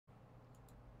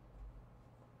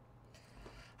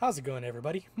How's it going,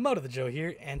 everybody? Moto the Joe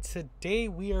here, and today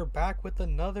we are back with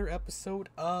another episode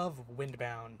of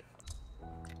Windbound.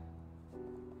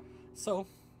 So,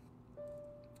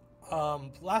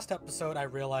 last episode I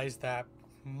realized that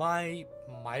my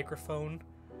microphone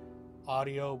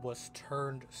audio was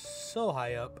turned so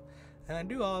high up, and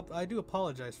I do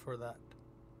apologize for that.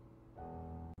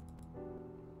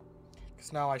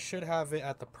 Because now I should have it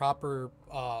at the proper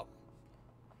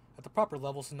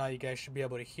level, so now you guys should be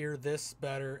able to hear this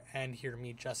better and hear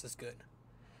me just as good.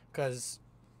 Because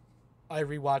I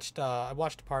watched a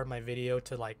part of my video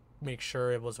to like make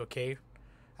sure it was okay,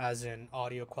 as in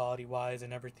audio quality wise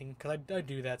and everything, because I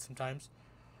do that sometimes.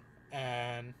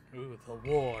 And the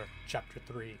war, chapter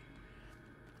 3.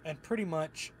 And pretty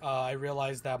much I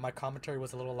realized that my commentary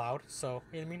was a little loud, so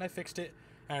you know what I mean, I fixed it.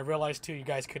 And I realized too, you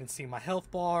guys couldn't see my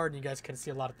health bar and you guys couldn't see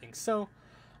a lot of things, so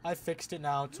I fixed it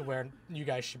now to where you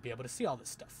guys should be able to see all this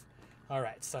stuff.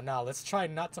 Alright, so now let's try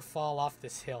not to fall off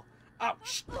this hill.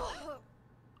 Ouch!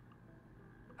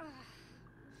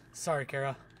 Sorry,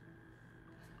 Kara.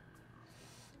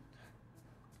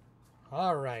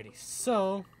 Alrighty,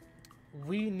 so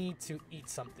we need to eat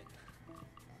something.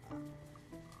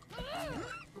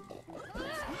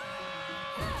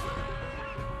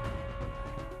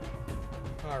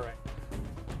 Alright.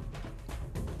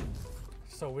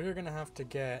 So we're gonna have to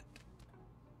get...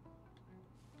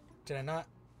 Did I not...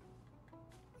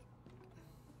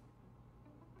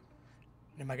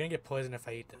 Am I gonna get poisoned if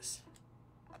I eat this?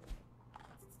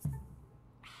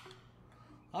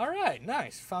 Alright,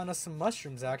 nice. Found us some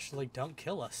mushrooms actually don't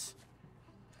kill us.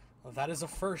 Well, that is a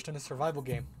first in a survival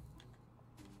game.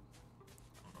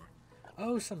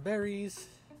 Oh, some berries.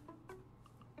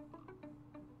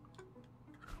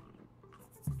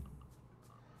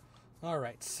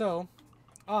 Alright, so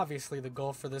obviously the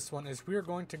goal for this one is we're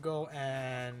going to go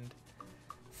and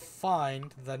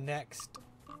find the next...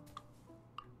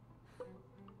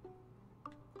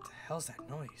 What the hell's that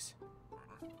noise?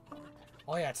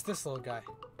 Oh yeah, it's this little guy.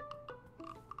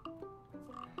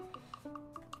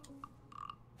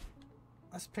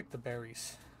 Let's pick the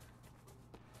berries.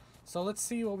 So let's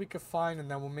see what we can find, and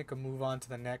then we'll make a move on to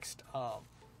the next, I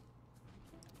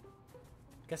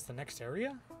guess the next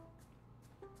area?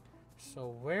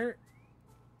 So where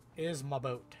is my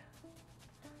boat?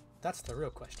 That's the real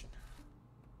question.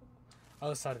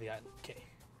 Other side of the island. Okay.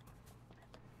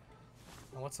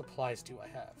 Now what supplies do I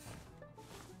have?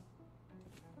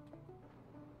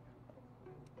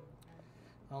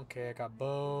 Okay, I got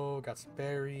bow, got some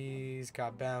berries,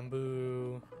 got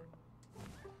bamboo.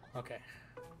 Okay.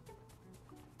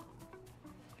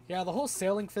 Yeah, the whole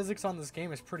sailing physics on this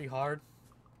game is pretty hard.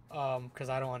 Because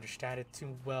I don't understand it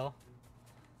too well.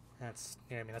 That's,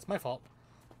 you know what I mean, that's my fault.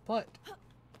 But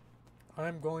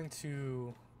I'm going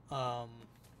to oh,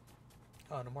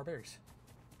 no more berries.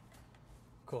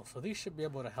 Cool, so these should be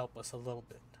able to help us a little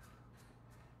bit.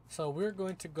 So we're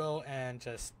going to go and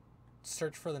just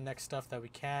search for the next stuff that we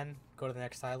can. Go to the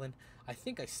next island. I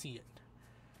think I see it.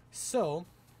 So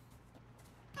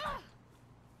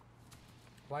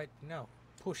why no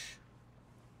push.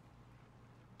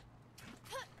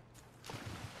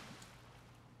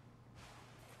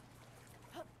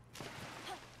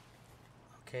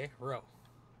 Okay, row.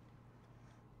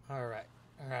 Alright,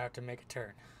 I'm gonna have to make a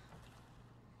turn.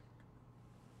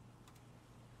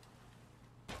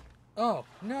 Oh,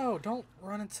 no, don't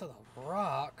run into the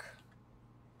rock.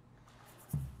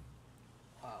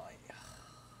 Wow,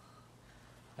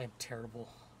 I'm terrible.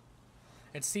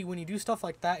 And see, when you do stuff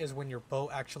like that is when your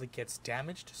boat actually gets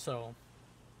damaged, so...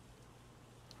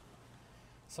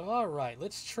 So, alright,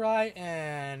 let's try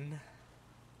and...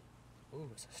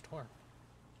 Ooh, it's a storm.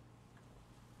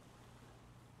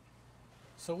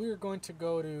 So we are going to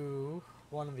go to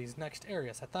one of these next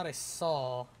areas. I thought I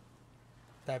saw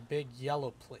that big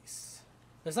yellow place.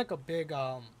 There's like a big,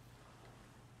 how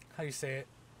do you say it?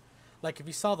 Like if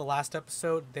you saw the last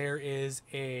episode, there is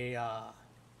a,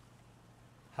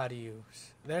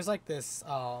 there's like this,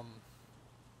 I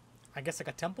guess like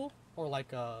a temple or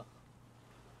like a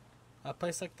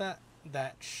place like that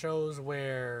that shows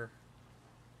where,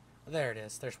 there it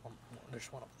is. There's one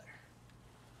over there.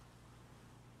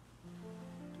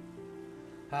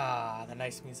 Ah, the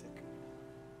nice music.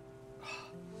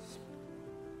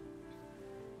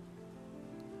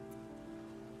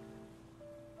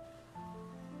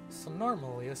 So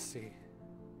normally, let's see.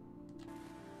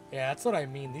 Yeah, that's what I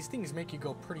mean. These things make you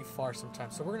go pretty far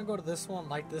sometimes. So we're gonna go to this one,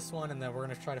 like this one, and then we're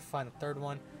gonna try to find the third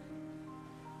one.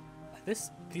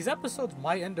 These episodes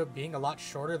might end up being a lot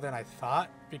shorter than I thought,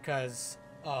 because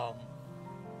I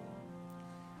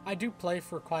do play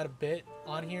for quite a bit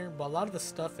on here, but a lot of the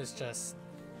stuff is just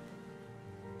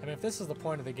I mean, if this is the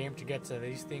point of the game to get to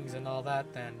these things and all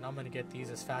that, then I'm gonna get these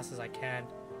as fast as I can.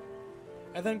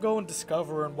 And then go and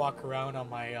discover and walk around on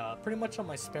my, pretty much on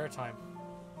my spare time.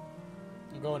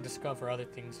 And go and discover other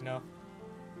things, you know?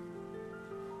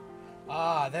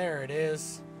 Ah, there it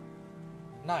is.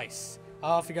 Nice. I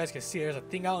don't know if you guys can see, there's a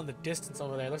thing out in the distance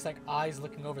over there. It looks like eyes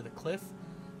looking over the cliff.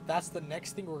 That's the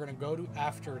next thing we're gonna go to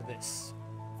after this.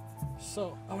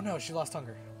 So, oh no, she lost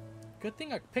hunger. Good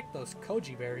thing I picked those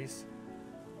koji berries.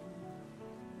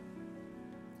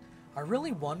 I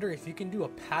really wonder if you can do a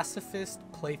pacifist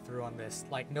playthrough on this.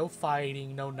 Like, no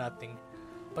fighting, no nothing.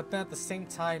 But then at the same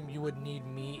time, you would need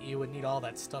meat, you would need all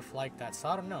that stuff like that. So,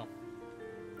 I don't know.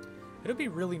 It would be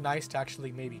really nice to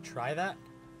actually maybe try that.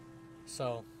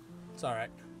 So, it's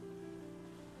alright.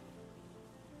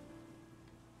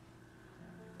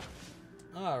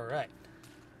 Alright.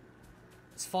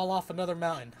 Let's fall off another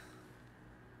mountain.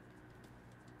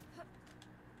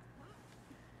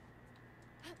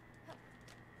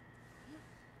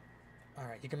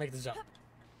 Alright, you can make the jump.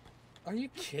 Are you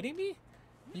kidding me?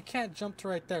 You can't jump to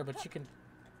right there, but you can...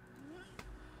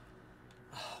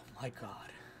 Oh my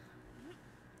god.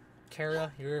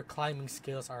 Kara, your climbing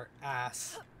skills are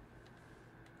ass.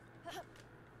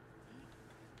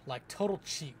 Like total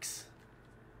cheeks.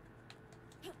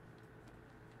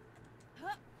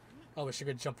 Oh, we should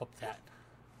go jump up that.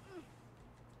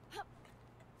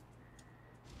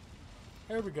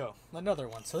 There we go. Another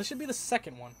one. So this should be the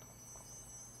second one.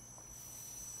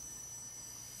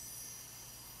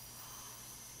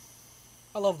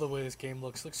 I love the way this game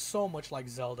looks. It looks so much like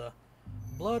Zelda.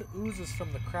 Blood oozes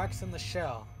from the cracks in the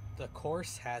shell. The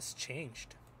course has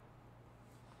changed.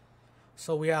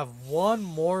 So we have one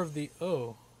more of the...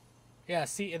 Oh. Yeah,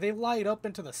 see, they light up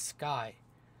into the sky.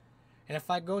 And if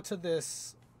I go to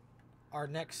this... Our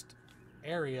next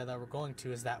area that we're going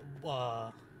to is that...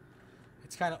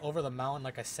 it's kind of over the mountain,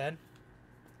 like I said.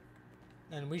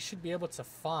 And we should be able to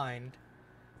find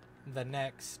the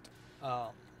next... the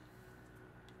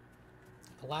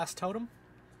last totem.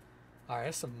 Alright,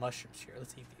 there's some mushrooms here.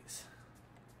 Let's eat these.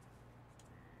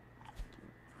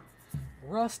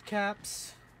 Rust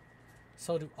caps.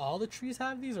 So do all the trees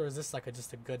have these, or is this like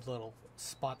just a good little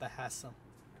spot that has some?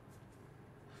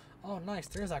 Oh, nice.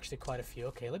 There's actually quite a few.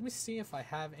 Okay, let me see if I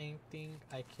have anything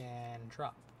I can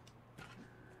drop.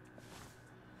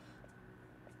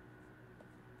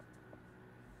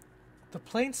 The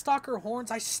Planestalker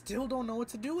horns, I still don't know what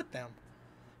to do with them.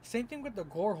 Same thing with the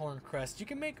Gorehorn crest. You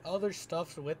can make other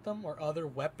stuff with them, or other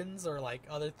weapons, or like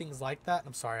other things like that.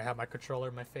 I'm sorry, I have my controller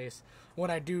in my face.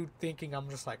 When I do thinking, I'm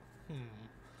just like,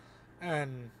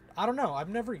 And I don't know, I've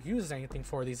never used anything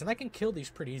for these, and I can kill these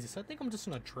pretty easy, so I think I'm just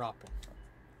gonna drop them.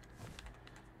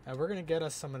 And we're gonna get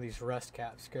us some of these rust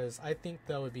caps, because I think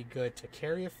that would be good to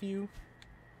carry a few,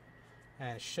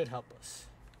 and it should help us.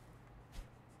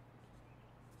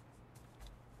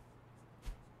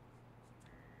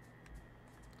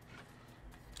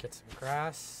 Get some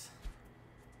grass.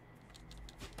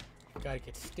 Gotta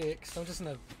get sticks. So I'm just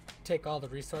gonna take all the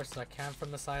resources I can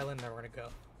from this island, and then we're gonna go.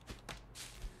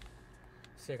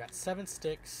 See, I got 7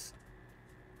 sticks.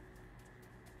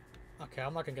 Okay,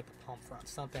 I'm not gonna get the palm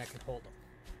fronds. I don't think I can hold them.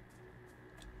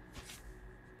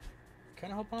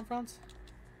 Can I hold palm fronds?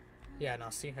 Yeah,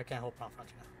 no, see, I can't hold palm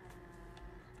fronds now.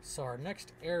 So our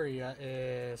next area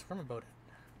is... Where's my boat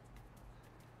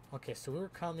at? Okay, so we were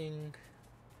coming...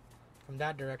 From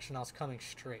that direction, I was coming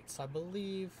straight. So I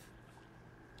believe...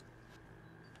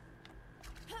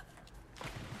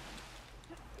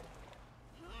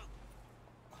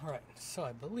 Alright, so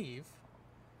I believe...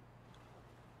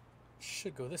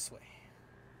 Should go this way.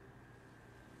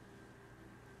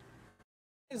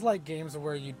 It's like games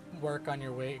where you work on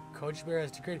your way. Koji Bear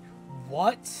has degraded.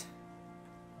 What?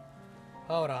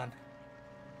 Hold on.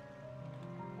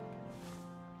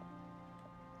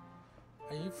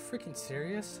 Are you freaking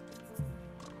serious?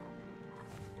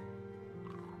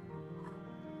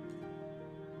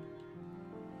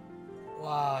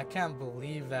 Wow, I can't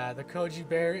believe that. The Koji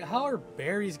berry. How are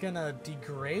berries gonna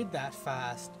degrade that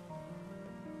fast?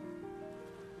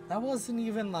 That wasn't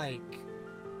even like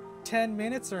 10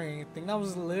 minutes or anything. That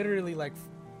was literally like...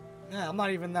 Yeah, I'm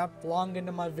not even that long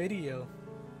into my video.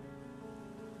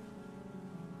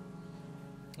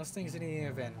 Those things didn't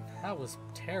even... That was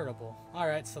terrible.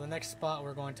 Alright, so the next spot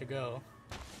we're going to go...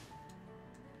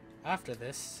 After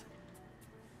this...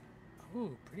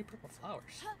 Ooh, pretty purple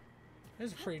flowers.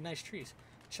 Those are pretty nice trees.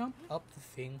 Jump up the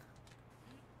thing.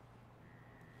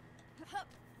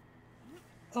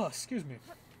 Oh, excuse me.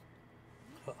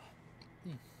 Oh.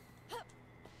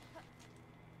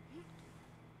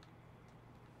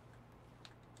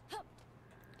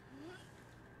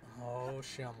 Oh, Oh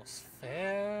shit, almost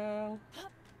fell.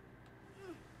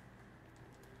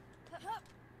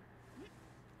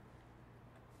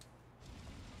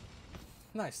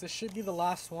 Nice, this should be the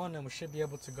last one and we should be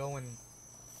able to go and...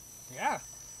 Yeah,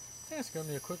 I think it's gonna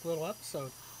be a quick little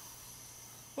episode.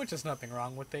 Which is nothing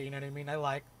wrong with it, you know what I mean? I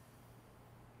like...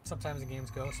 Sometimes the games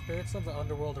go, spirits of the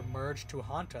underworld emerge to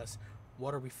haunt us.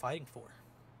 What are we fighting for?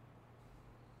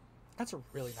 That's a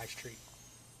really nice tree.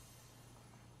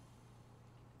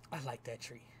 I like that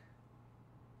tree.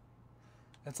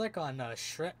 It's like on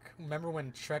Shrek. Remember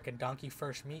when Shrek and Donkey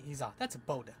first meet? He's like, that's a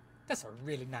boulder. That's a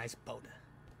really nice boulder.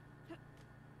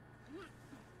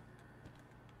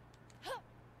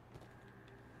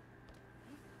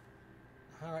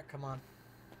 Alright, come on.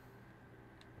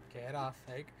 Get off.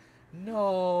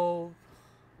 No.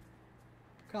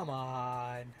 Come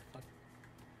on. Fuck.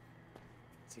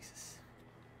 Jesus.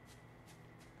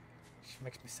 She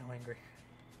makes me so angry.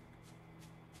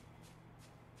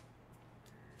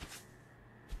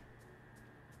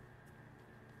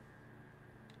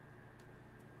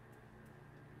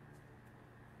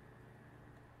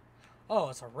 Oh,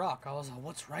 it's a rock. I was like,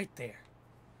 what's right there?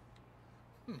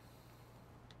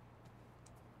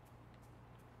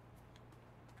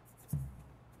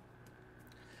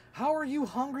 How are you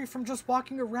hungry from just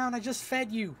walking around? I just fed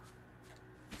you.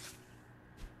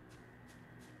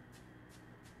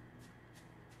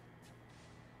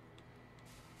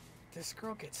 This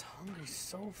girl gets hungry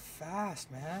so fast,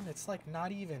 man. It's like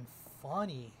not even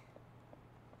funny.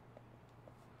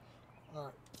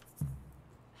 Alright.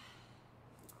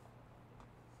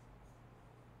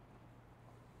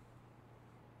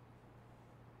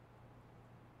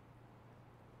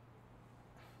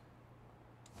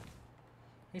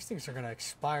 These things are gonna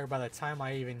expire by the time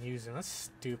I even use them. That's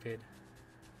stupid.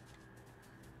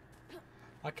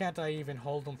 Why can't I even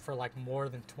hold them for like more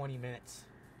than 20 minutes?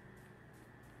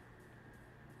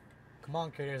 Come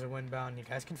on, creators of Windbound. You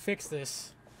guys can fix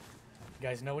this. You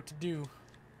guys know what to do.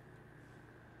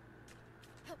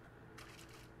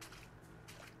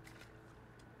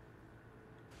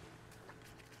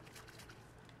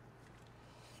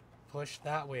 Push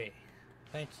that way.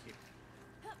 Thank you.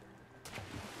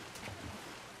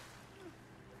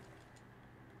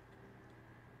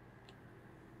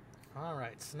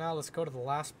 Alright, so now let's go to the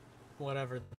last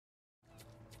whatever.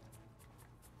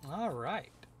 Alright.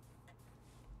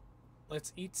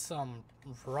 Let's eat some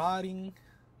rotting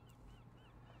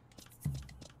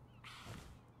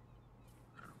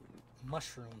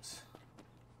mushrooms.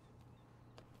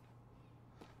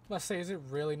 I say, is it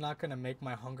really not going to make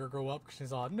my hunger go up? Because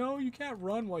she's all, no, you can't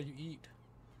run while you eat.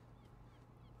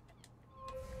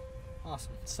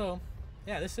 Awesome. So,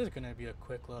 yeah, this is going to be a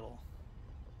quick little...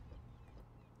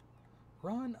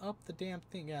 Run up the damn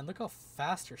thing. Yeah, and look how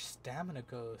fast her stamina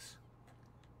goes.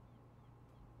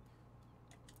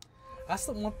 That's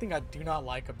the one thing I do not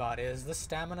like about it, is the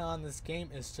stamina on this game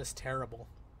is just terrible.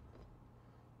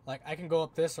 Like, I can go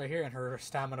up this right here and her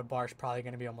stamina bar is probably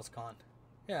going to be almost gone.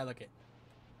 Yeah, look it.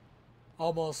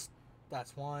 Almost,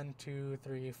 that's 1, 2,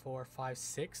 3, 4, 5,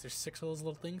 6. There's 6 of those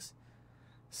little things.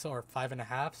 So, or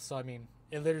 5.5. So, I mean,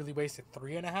 it literally wasted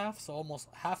 3.5. So, almost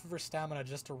half of her stamina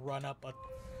just to run up a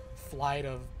flight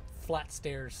of flat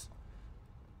stairs.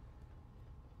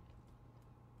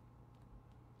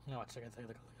 No, watch,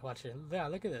 watch it. Yeah,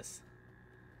 look at this.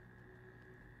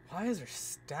 Why is her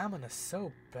stamina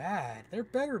so bad? There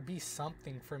better be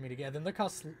something for me to get. Then look how,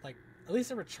 like, at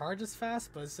least it recharges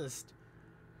fast, but it's just,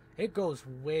 it goes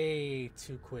way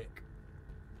too quick.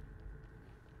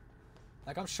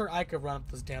 Like, I'm sure I could run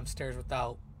up those damn stairs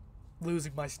without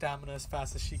losing my stamina as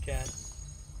fast as she can.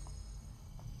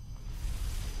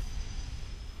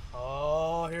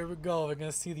 Oh, here we go. We're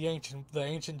gonna see the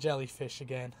ancient jellyfish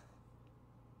again.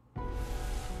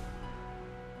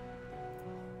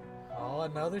 Oh,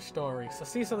 another story. So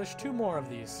see, so there's 2 more of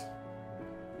these.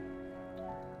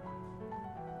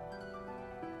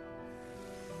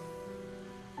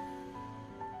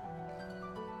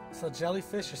 So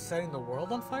jellyfish are setting the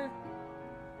world on fire?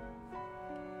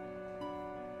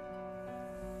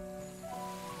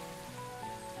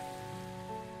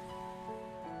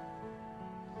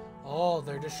 Oh,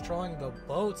 they're destroying the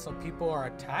boat, so people are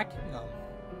attacking them.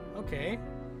 Okay.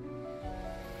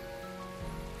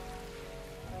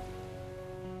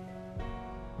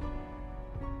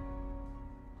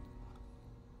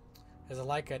 Is it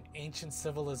like an ancient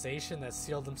civilization that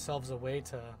sealed themselves away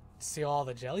to seal all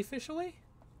the jellyfish away?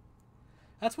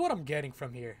 That's what I'm getting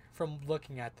from here, from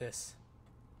looking at this.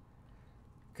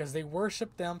 Because they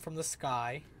worship them from the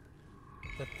sky,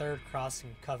 the Third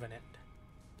Crossing Covenant.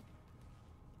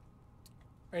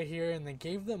 right here, and they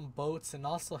gave them boats and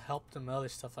also helped them other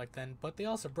stuff like that. But they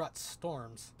also brought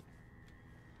storms.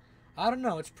 I don't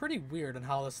know. It's pretty weird on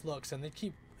how this looks, and they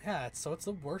keep so it's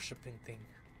a worshiping thing.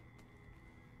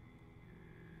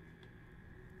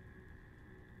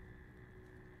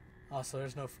 Also,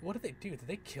 there's no. What did they do? Did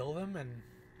they kill them and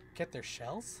get their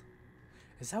shells?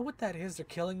 Is that what that is? They're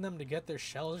killing them to get their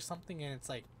shells or something, and it's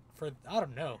like I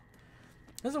don't know.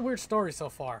 This is a weird story so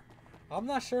far. I'm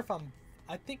not sure if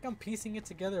I think I'm piecing it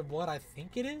together of what I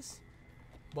think it is,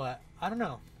 but I don't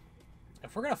know.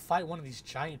 If we're gonna fight one of these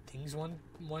giant things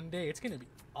one day, it's gonna be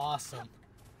awesome.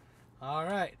 All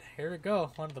right, here we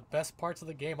go. One of the best parts of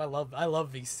the game. I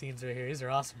love these scenes right here. These are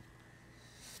awesome.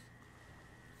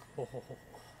 Oh.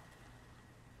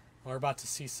 We're about to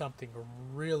see something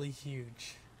really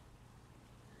huge.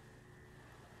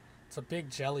 It's a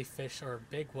big jellyfish or a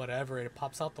big whatever. It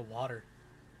pops out the water.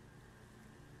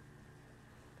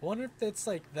 I wonder if it's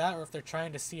like that, or if they're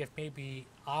trying to see if maybe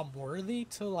I'm worthy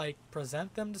to like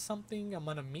present them to something. I'm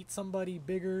gonna meet somebody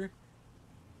bigger.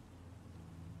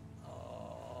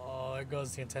 Oh, there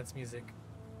goes the intense music.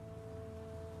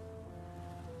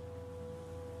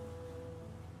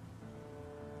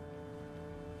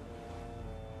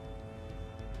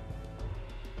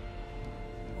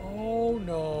 Oh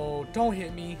no, don't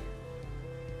hit me.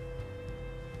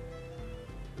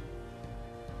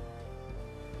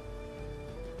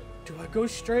 Do I go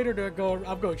straight or do I go...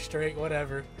 I'm going straight,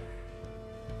 whatever.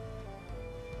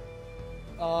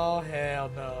 Oh, hell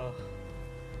no.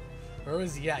 Where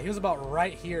was he at? He was about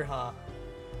right here, huh?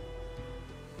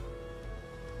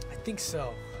 I think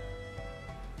so.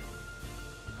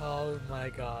 Oh my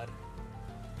god.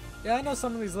 Yeah, I know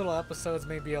some of these little episodes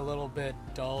may be a little bit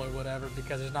dull or whatever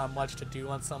because there's not much to do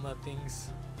on some of the things.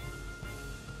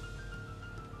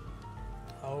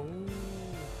 Oh.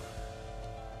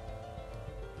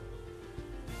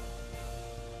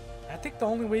 I think the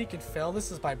only way you can fail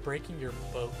this is by breaking your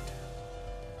boat.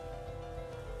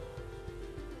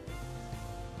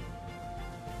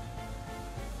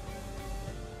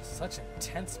 Such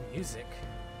intense music.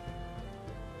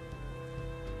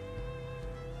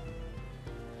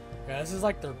 Yeah, this is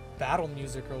like their battle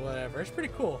music or whatever. It's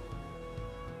pretty cool.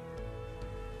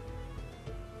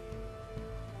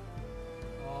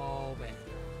 Oh, man.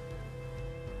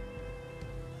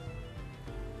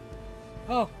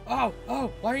 Oh, oh,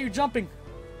 oh, why are you jumping?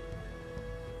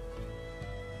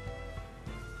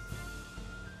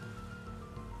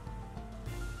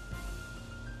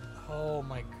 Oh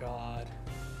my god.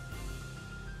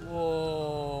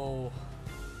 Whoa.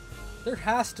 There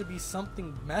has to be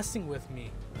something messing with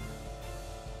me.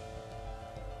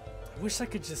 I wish I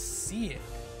could just see it.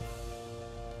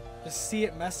 Just see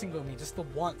it messing with me just the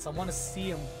once. I want to see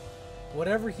him,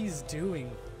 whatever he's doing,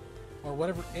 or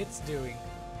whatever it's doing.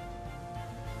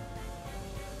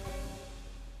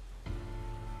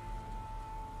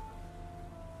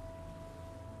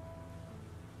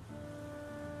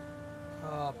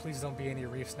 Oh, please don't be any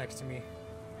reefs next to me.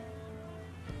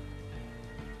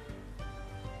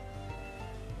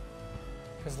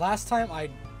 Because last time I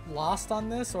lost on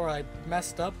this, or I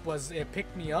messed up, was it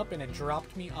picked me up and it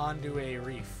dropped me onto a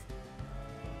reef.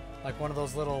 Like one of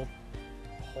those little...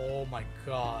 Oh my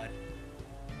god.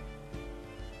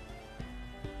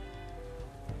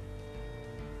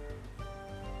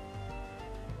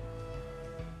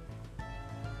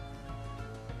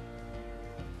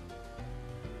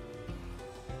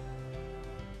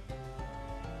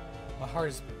 My heart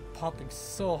is pumping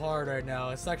so hard right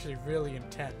now. It's actually really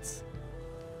intense.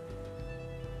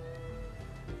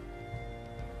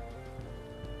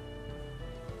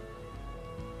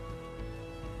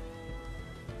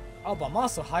 Oh, but I'm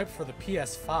also hyped for the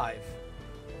PS5.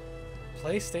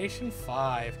 PlayStation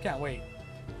 5. Can't wait.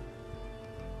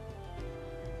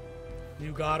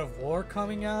 New God of War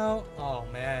coming out. Oh,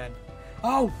 man.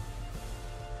 Oh!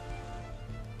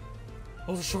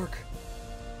 Oh, the shark.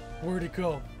 Where'd it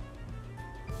go?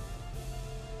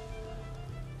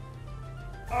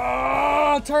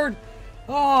 Oh, turn!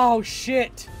 Oh,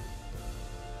 shit!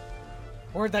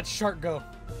 Where'd that shark go?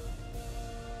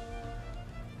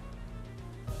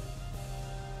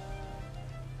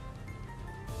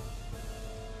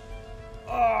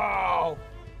 Oh!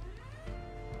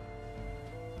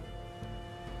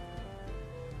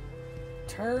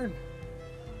 Turn!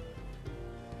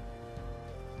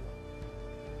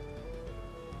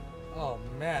 Oh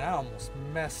man, I almost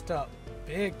messed up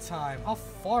big time. How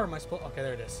far am I supposed... Okay,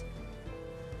 there it is.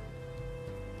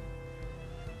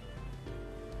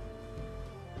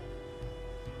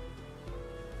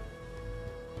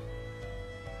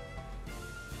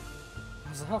 I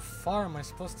was like, how far am I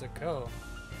supposed to go?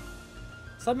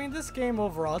 So I mean, this game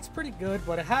overall, it's pretty good,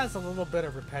 but it has a little bit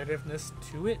of repetitiveness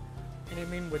to it. You know what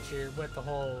I mean? With the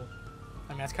whole,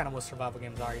 I mean, that's kind of what survival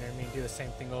games are. You know what I mean? Do the same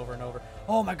thing over and over.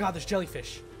 Oh my God, there's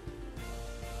jellyfish.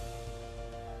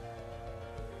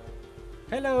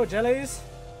 Hello, jellies.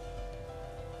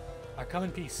 I come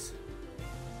in peace.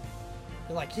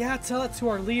 They're like, yeah, tell it to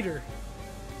our leader.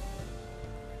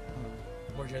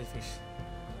 More jellyfish.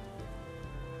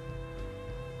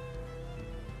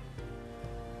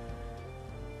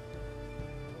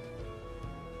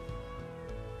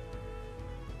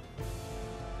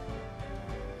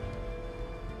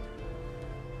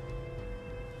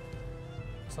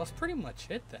 So that's pretty much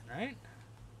it then, right?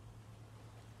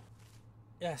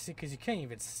 Yeah, see, because you can't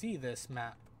even see this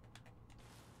map.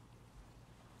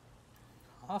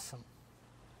 Awesome.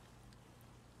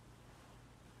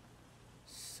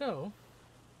 So,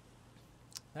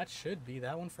 that should be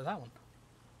that one for that one.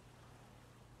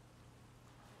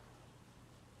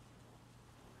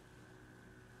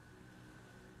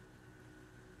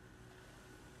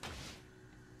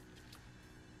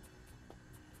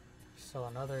 So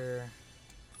another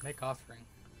make offering.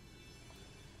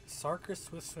 Sarker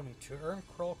Swift Swimming. To earn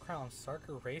Coral Crown,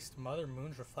 Sarker raced Mother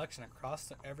Moon's reflection across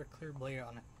the ever-clear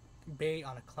bay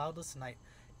on a cloudless night.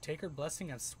 Take her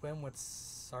blessing and swim with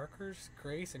Sarker's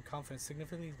grace and confidence,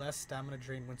 significantly less stamina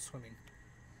drain when swimming.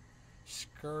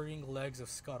 Scurrying legs of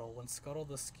Scuttle. When Scuttle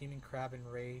the scheming crab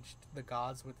enraged the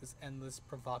gods with his endless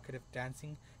provocative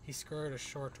dancing, he scurried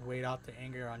ashore to wait out the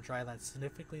anger on dry land,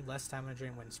 significantly less stamina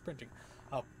drain when sprinting.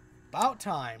 About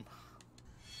time!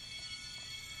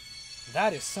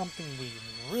 That is something we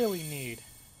really need.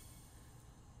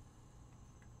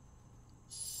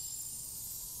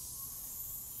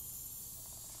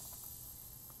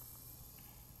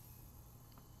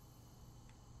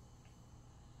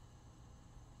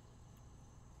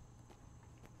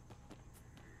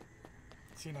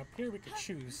 See, and up here we could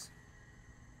choose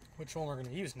which one we're going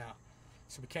to use now.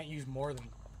 So we can't use more than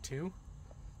 2.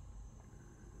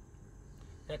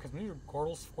 Yeah, because we need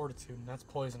Gordle's Fortitude, and that's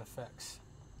poison effects.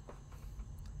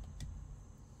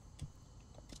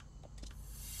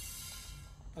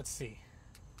 Let's see.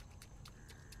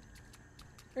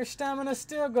 Your stamina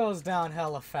still goes down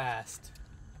hella fast.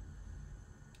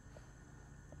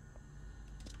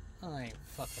 I ain't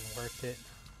fucking worth it.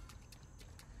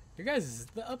 You guys,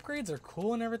 the upgrades are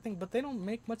cool and everything, but they don't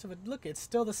make much of it. Look, it's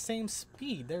still the same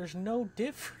speed. There's no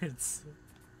difference.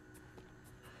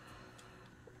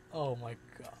 Oh my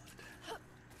God.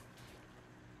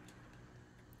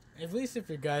 At least if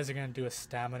you guys are going to do a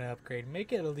stamina upgrade,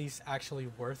 make it at least actually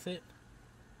worth it.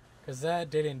 Because that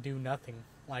didn't do nothing.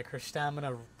 Like, her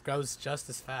stamina goes just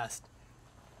as fast.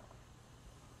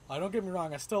 Don't get me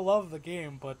wrong, I still love the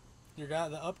game, but the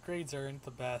upgrades aren't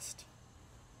the best.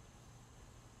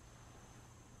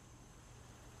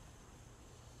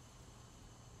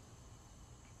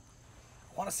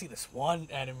 I want to see this one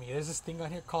enemy. There's this thing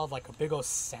on here called like a big old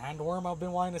sandworm I've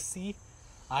been wanting to see.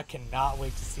 I cannot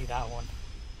wait to see that one.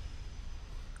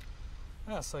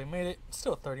 Yeah, so we made it.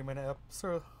 Still a 30-minute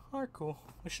episode. Alright, cool.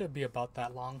 We should be about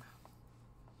that long.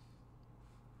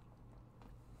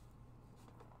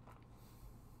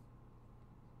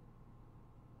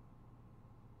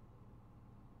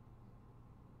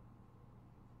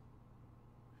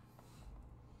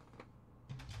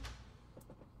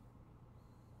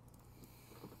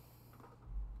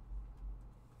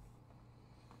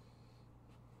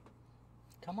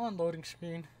 Come on, loading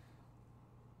screen.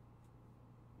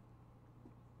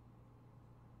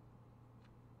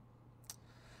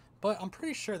 But I'm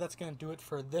pretty sure that's going to do it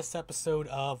for this episode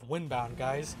of Windbound,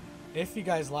 guys. If you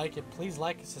guys like it, please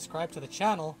like and subscribe to the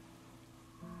channel.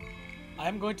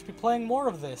 I'm going to be playing more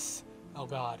of this. Oh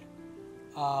God.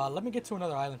 Let me get to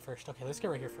another island first. Okay, let's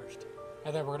get right here first.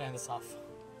 And then we're going to end this off.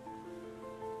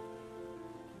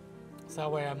 So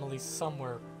that way I'm at least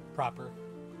somewhere proper.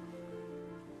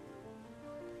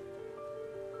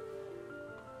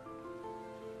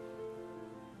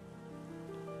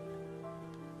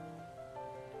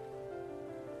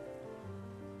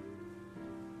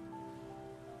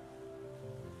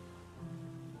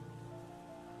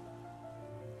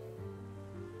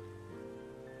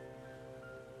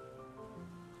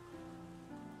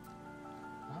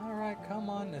 Come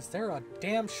on, is there a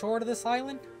damn shore to this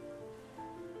island?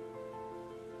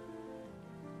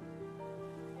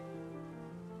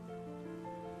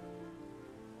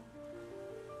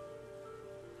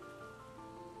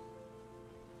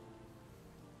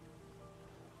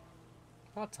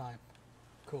 About time.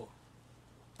 Cool.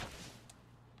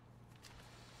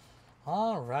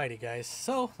 Alrighty, guys.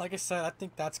 So, like I said, I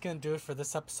think that's going to do it for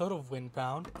this episode of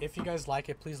Windbound. If you guys like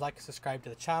it, please like and subscribe to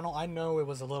the channel. I know it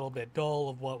was a little bit dull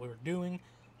of what we were doing,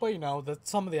 but you know,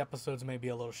 some of the episodes may be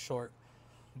a little short.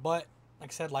 But, like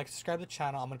I said, like and subscribe to the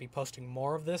channel. I'm going to be posting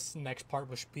more of this next part,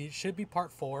 which should be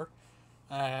part 4.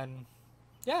 And,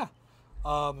 yeah.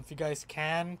 If you guys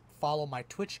can, follow my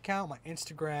Twitch account, my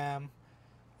Instagram,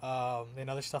 and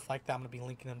other stuff like that. I'm going to be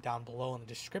linking them down below in the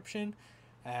description.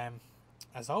 And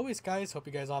as always, guys, hope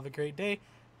you guys all have a great day,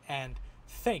 and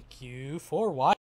thank you for watching.